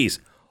 please.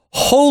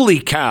 Holy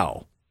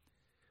cow.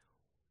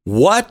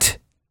 What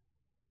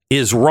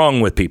is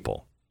wrong with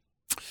people?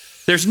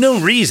 There's no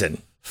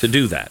reason to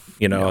do that.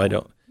 I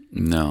don't.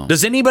 No.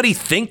 Does anybody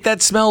think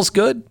that smells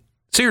good?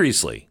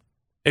 Seriously.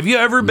 Have you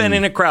ever been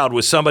in a crowd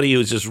with somebody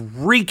who's just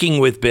reeking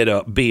with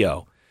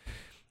BO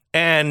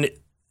and,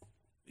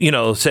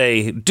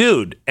 say,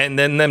 dude, and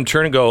then them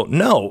turn and go,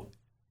 no,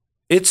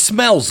 it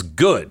smells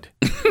good.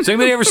 Has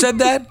anybody ever said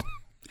that?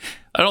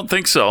 I don't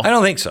think so. I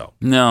don't think so.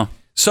 No.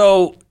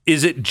 So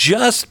is it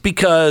just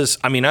because,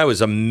 I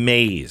was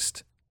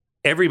amazed.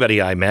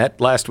 Everybody I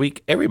met last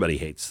week, everybody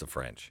hates the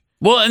French.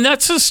 Well, and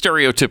that's a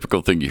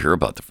stereotypical thing you hear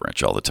about the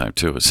French all the time,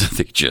 too, is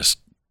that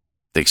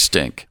they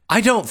stink. I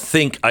don't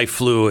think I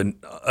flew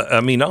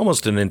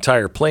almost an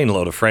entire plane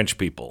load of French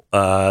people.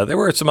 There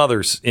were some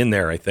others in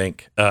there, I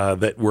think,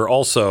 that were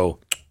also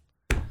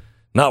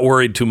not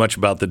worried too much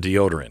about the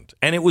deodorant.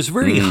 And it was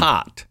very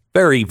hot,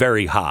 very,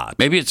 very hot.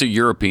 Maybe it's a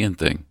European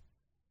thing.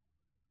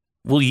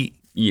 Well,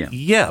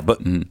 yeah,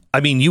 but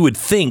you would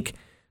think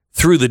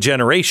through the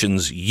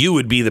generations, you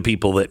would be the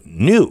people that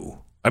knew.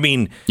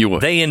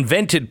 They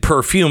invented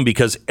perfume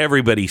because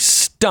everybody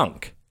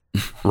stunk.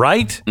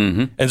 Right?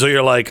 Mm-hmm. And so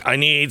you're like, I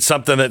need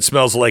something that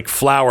smells like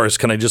flowers.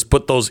 Can I just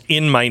put those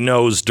in my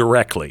nose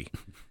directly?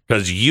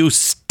 Because you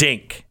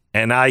stink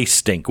and I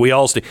stink. We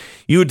all stink.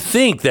 You'd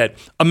think that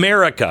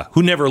America,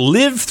 who never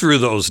lived through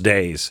those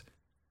days,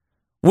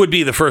 would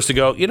be the first to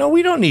go,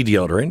 we don't need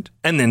deodorant.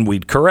 And then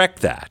we'd correct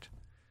that.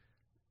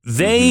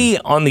 They,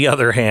 on the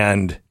other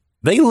hand,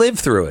 they live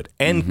through it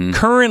and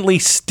currently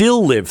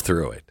still live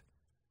through it.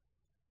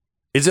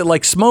 Is it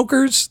like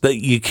smokers that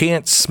you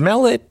can't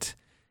smell it?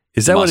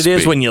 Is that what it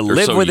is when you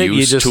live with it?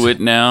 You just to it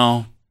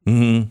now.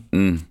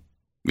 Mm-hmm.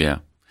 Yeah,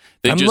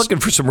 I'm looking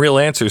for some real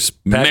answers.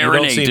 Pat,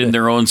 marinate in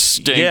their own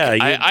stink.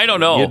 Yeah, I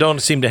don't know. You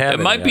don't seem to have it.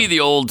 It might be the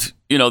old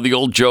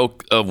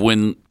joke of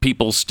when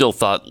people still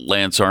thought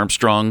Lance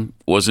Armstrong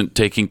wasn't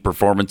taking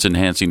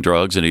performance-enhancing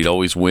drugs, and he'd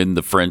always win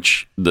the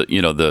French, the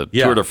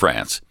Tour de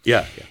France.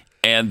 Yeah.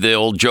 And the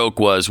old joke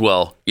was,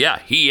 well, yeah,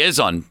 he is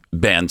on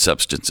banned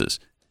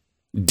substances.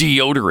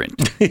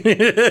 Deodorant.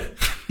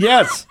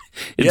 Yes.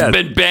 It's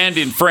been banned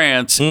in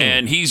France,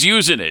 and he's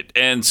using it.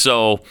 And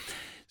so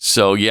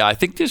yeah, I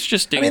think this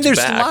just dates there's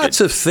back. lots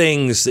of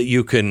things that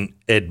you can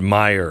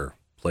admire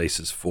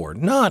places for.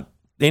 Not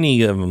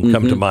any of them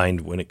come to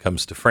mind when it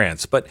comes to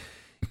France, but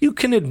you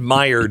can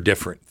admire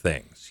different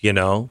things,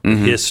 the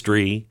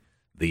history,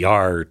 the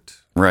art,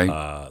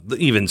 right?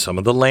 Even some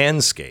of the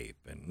landscape.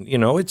 And,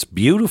 it's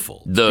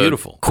beautiful. It's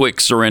beautiful.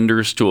 Quick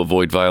surrenders to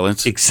avoid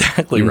violence.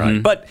 Exactly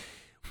right. But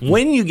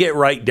when you get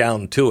right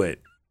down to it,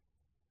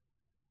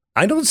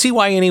 I don't see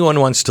why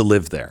anyone wants to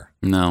live there.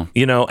 No.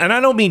 And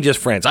I don't mean just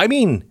France. I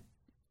mean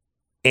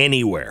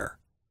anywhere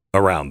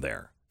around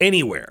there.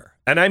 Anywhere.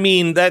 And I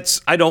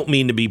don't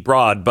mean to be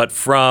broad, but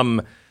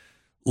from,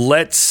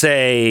 let's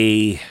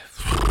say,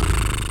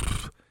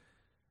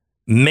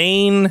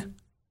 Maine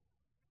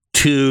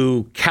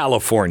to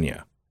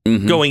California,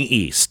 going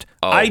east.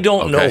 I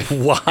don't know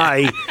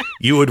why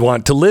you would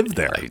want to live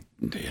there.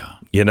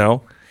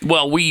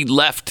 Well, we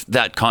left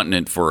that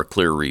continent for a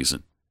clear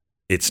reason.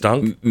 It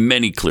stunk?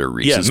 Many clear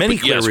reasons. Yeah, many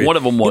clear reasons. One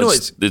of them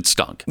was it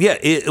stunk.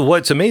 Yeah,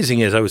 what's amazing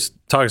is I was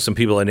talking to some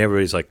people and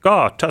everybody's like,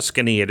 oh,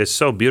 Tuscany, it is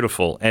so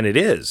beautiful. And it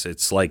is.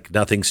 It's like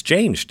nothing's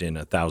changed in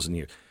 1,000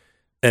 years.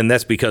 And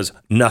that's because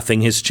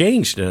nothing has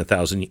changed in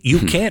 1,000 years. You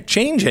can't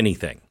change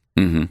anything.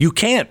 You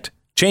can't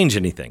change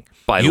anything.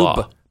 By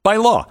law. By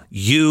law.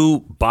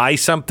 You buy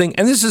something,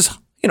 and this is,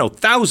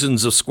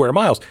 thousands of square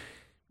miles.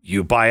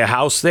 You buy a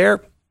house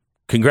there.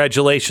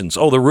 Congratulations.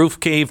 Oh, the roof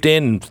caved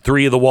in and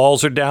 3 of the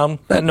walls are down.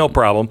 No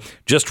problem.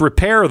 Just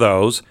repair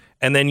those,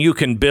 and then you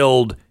can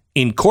build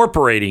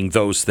incorporating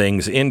those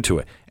things into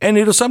it. And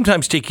it'll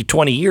sometimes take you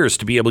 20 years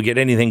to be able to get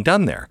anything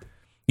done there.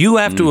 You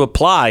have to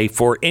apply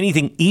for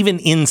anything even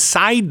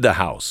inside the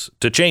house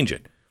to change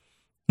it.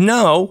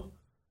 No.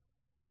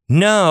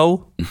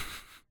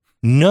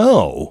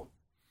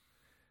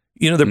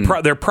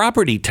 Their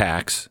property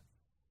tax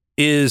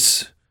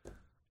is...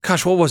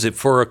 Gosh, what was it?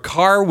 For a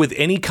car with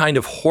any kind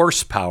of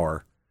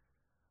horsepower,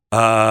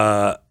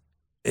 because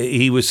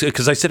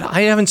I said,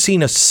 I haven't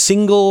seen a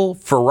single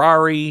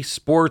Ferrari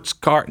sports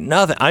car,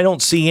 nothing. I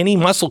don't see any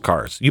muscle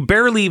cars. You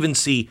barely even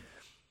see,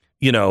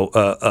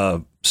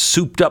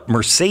 souped up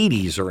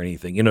Mercedes or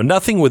anything,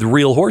 nothing with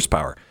real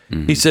horsepower.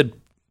 He said,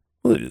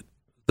 well,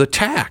 the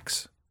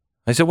tax.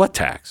 I said, what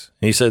tax?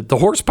 And he said, the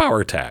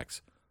horsepower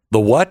tax. The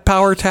what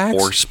power tax?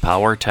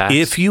 Horsepower tax?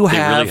 If you they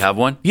really have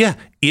one? Yeah.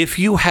 If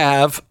you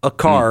have a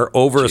car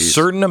over a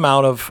certain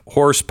amount of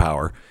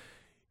horsepower,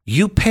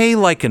 you pay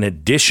like an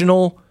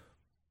additional,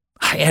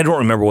 I don't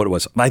remember what it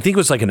was. I think it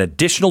was like an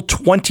additional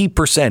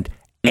 20%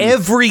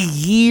 every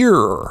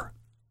year.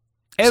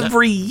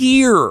 Every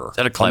year. Is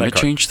that a climate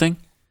change thing?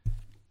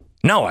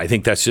 No, I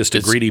think that's just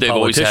a greedy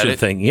politician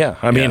thing. Yeah.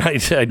 I mean, I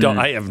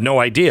have no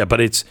idea,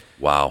 but it's,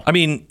 wow.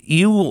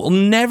 You will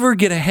never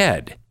get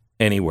ahead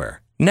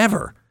anywhere.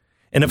 Never.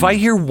 And if I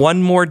hear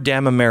one more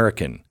damn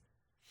American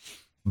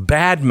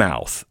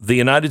badmouth the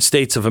United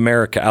States of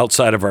America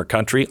outside of our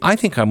country, I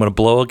think I'm going to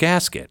blow a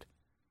gasket.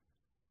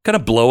 Going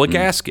to blow a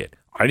gasket.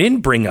 I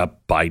didn't bring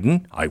up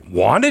Biden. I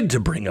wanted to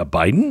bring up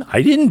Biden.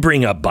 I didn't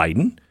bring up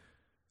Biden.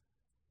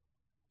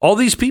 All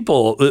these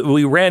people that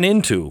we ran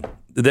into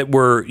that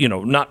were,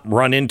 not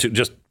run into,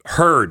 just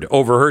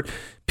overheard,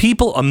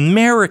 people,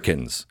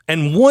 Americans.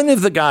 And one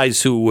of the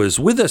guys who was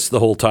with us the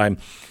whole time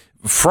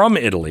from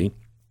Italy,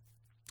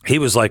 he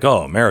was like,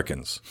 oh,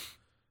 Americans.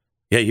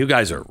 Yeah, you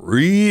guys are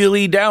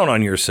really down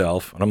on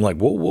yourself. And I'm like,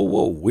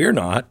 whoa, we're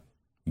not.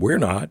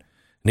 And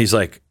he's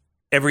like,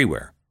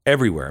 everywhere.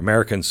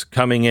 Americans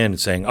coming in and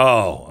saying,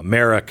 oh,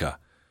 America,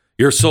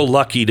 you're so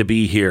lucky to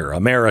be here.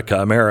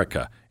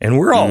 America. And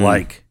we're all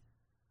like,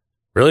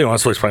 really? You want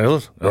to switch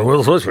places?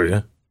 We'll switch for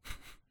you.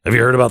 Have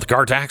you heard about the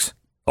car tax?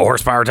 The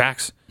horsepower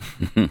tax?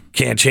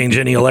 Can't change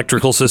any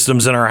electrical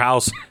systems in our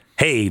house.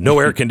 Hey, no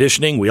air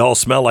conditioning. We all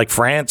smell like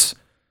France.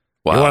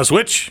 Wow. You want to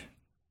switch?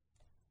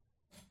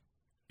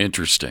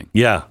 Interesting.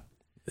 Yeah.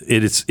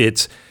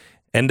 It's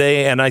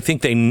and I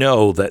think they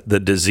know that the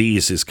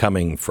disease is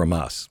coming from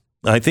us.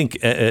 I think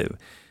one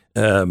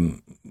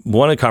of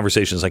the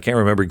conversations, I can't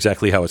remember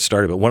exactly how it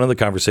started, but one of the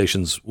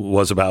conversations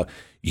was about,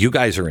 you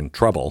guys are in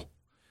trouble.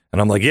 And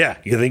I'm like, yeah,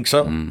 you think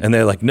so? And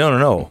they're like,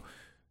 no.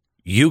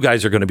 You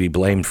guys are going to be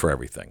blamed for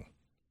everything.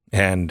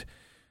 And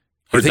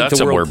heard that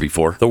somewhere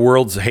before. The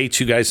world hates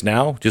you guys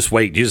now. Just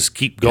wait. You just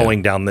keep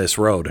going down this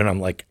road. And I'm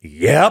like,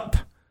 yep.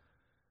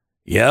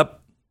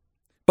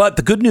 But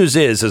the good news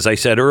is, as I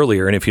said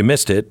earlier, and if you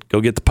missed it,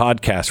 go get the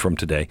podcast from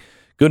today.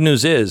 Good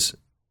news is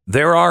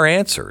there are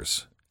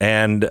answers.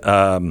 And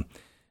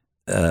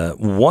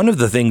one of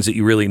the things that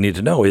you really need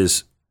to know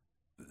is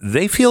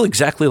they feel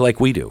exactly like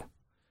we do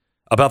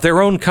about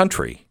their own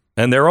country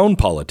and their own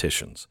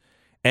politicians.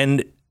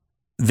 And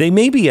they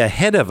may be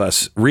ahead of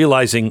us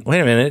realizing,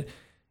 wait a minute,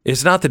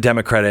 it's not the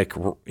Democratic,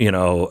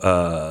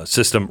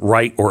 system,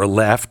 right or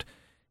left.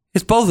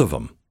 It's both of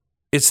them.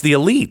 It's the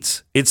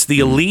elites. It's the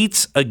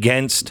elites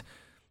against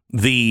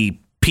the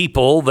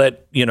people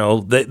that,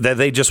 that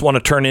they just want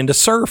to turn into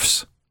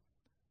serfs.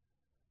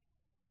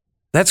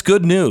 That's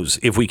good news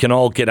if we can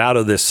all get out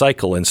of this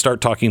cycle and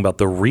start talking about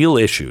the real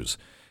issues.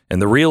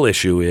 And the real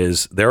issue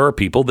is there are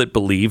people that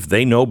believe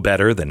they know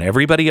better than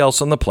everybody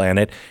else on the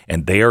planet,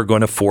 and they are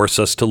going to force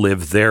us to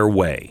live their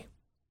way.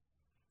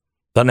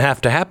 Doesn't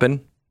have to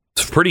happen.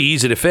 It's pretty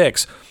easy to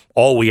fix.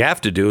 All we have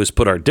to do is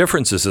put our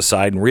differences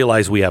aside and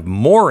realize we have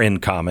more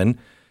in common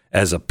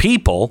as a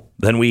people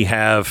than we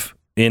have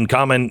in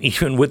common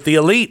even with the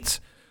elites.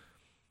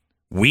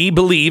 We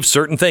believe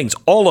certain things.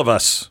 All of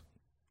us,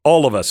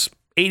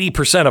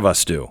 80% of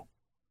us do.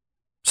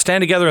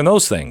 Stand together in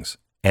those things.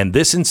 And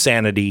this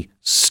insanity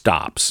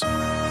stops.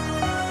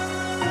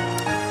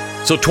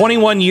 So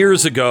 21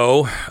 years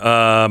ago,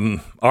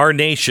 our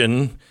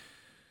nation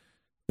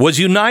was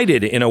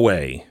united in a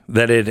way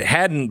that it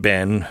hadn't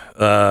been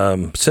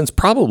since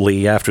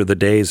probably after the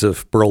days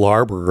of Pearl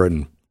Harbor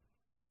and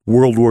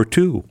World War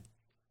II.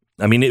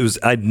 I mean,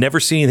 I'd never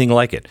seen anything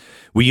like it.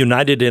 We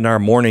united in our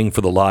mourning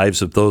for the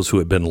lives of those who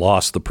had been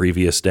lost the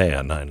previous day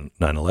on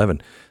 9/11.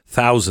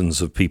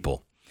 Thousands of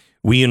people.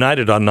 We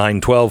united on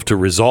 9/12 to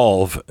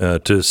resolve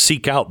to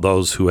seek out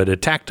those who had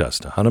attacked us,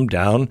 to hunt them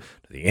down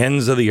to the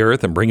ends of the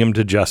earth and bring them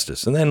to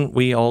justice. And then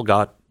we all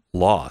got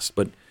lost.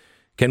 But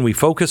can we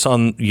focus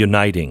on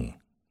uniting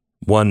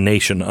one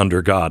nation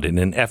under God in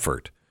an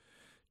effort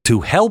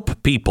to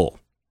help people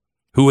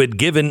who had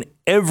given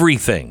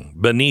everything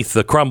beneath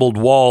the crumbled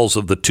walls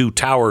of the two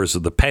towers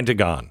of the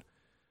Pentagon,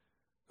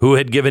 who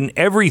had given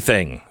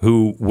everything,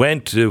 who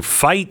went to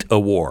fight a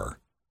war?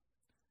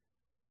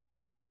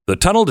 The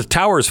Tunnel to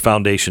Towers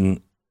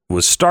Foundation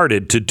was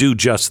started to do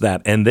just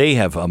that, and they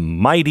have a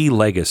mighty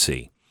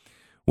legacy.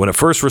 When a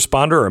first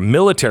responder or a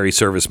military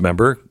service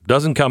member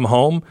doesn't come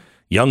home,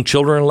 young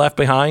children are left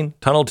behind,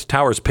 Tunnel to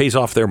Towers pays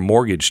off their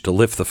mortgage to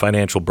lift the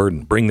financial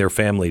burden, bring their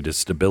family to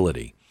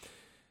stability.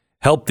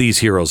 Help these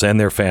heroes and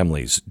their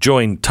families.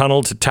 Join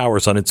Tunnel to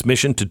Towers on its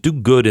mission to do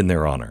good in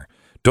their honor.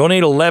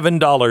 Donate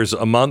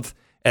 $11 a month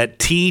at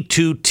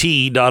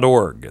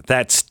T2T.org.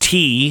 That's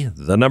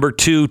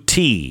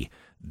T2T.org.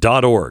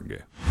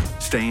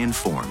 Stay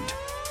informed.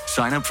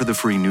 Sign up for the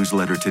free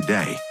newsletter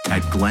today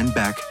at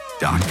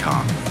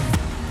glennbeck.com.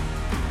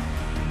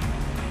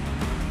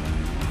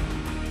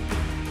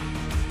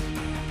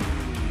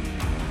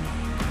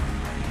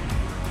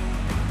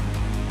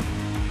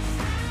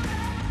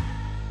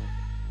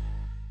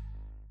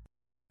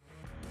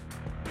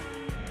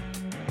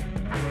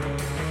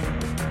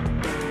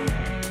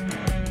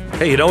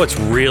 Hey, you know what's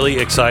really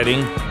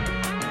exciting?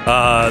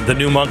 The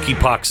new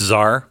monkeypox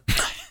czar.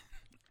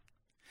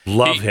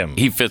 Love him.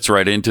 He fits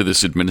right into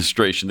this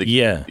administration.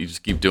 You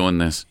just keep doing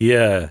this.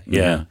 Yeah.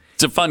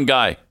 It's a fun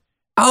guy.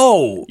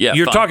 Oh, yeah,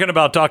 you're fun. talking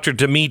about Dr.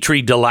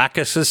 Dimitri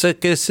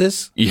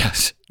Delakisis?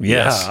 Yes. Yeah,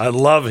 yes. I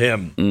love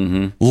him.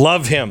 Mm-hmm.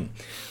 Love him.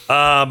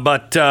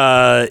 But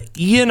the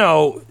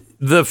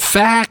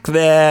fact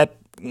that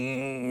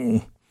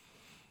he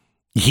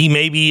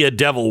may be a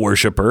devil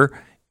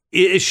worshiper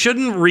it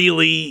shouldn't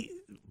really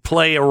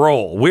play a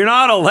role. We're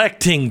not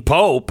electing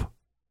Pope.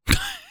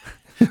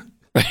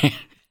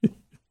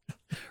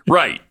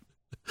 Right.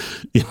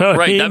 You know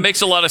what I mean? That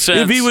makes a lot of sense.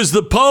 If he was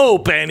the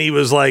Pope and he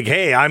was like,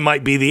 hey, I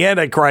might be the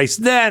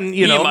Antichrist, then,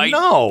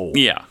 no.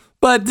 Yeah.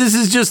 But this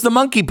is just the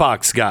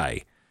monkeypox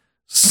guy.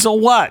 So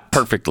what?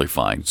 Perfectly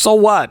fine. So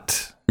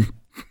what?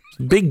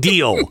 Big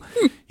deal.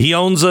 He's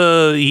not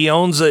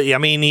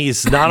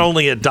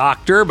only a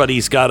doctor, but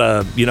he's got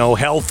a,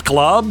 health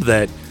club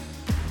that,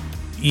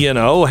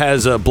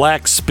 has a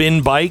black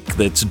spin bike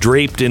that's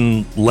draped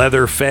in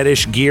leather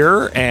fetish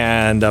gear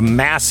and a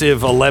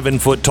massive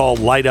 11-foot tall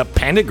light up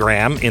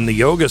pentagram in the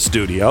yoga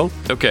studio.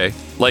 Okay.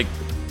 Like,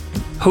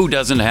 who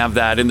doesn't have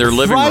that in their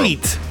living room?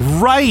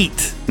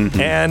 Right.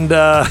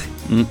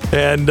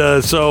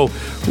 Mm-hmm. So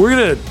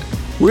we're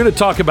gonna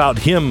talk about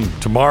him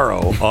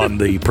tomorrow on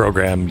the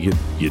program. You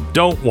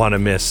don't want to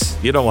miss.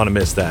 You don't want to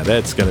miss that.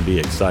 That's going to be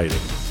exciting.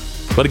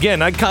 But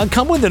again, I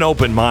come with an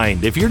open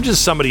mind. If you're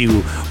just somebody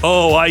who,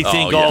 I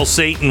think all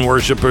Satan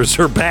worshipers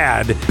are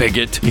bad,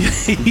 bigot.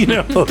 We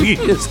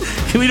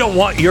don't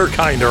want your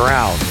kind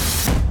around.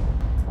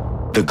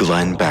 The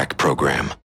Glenn Beck Program.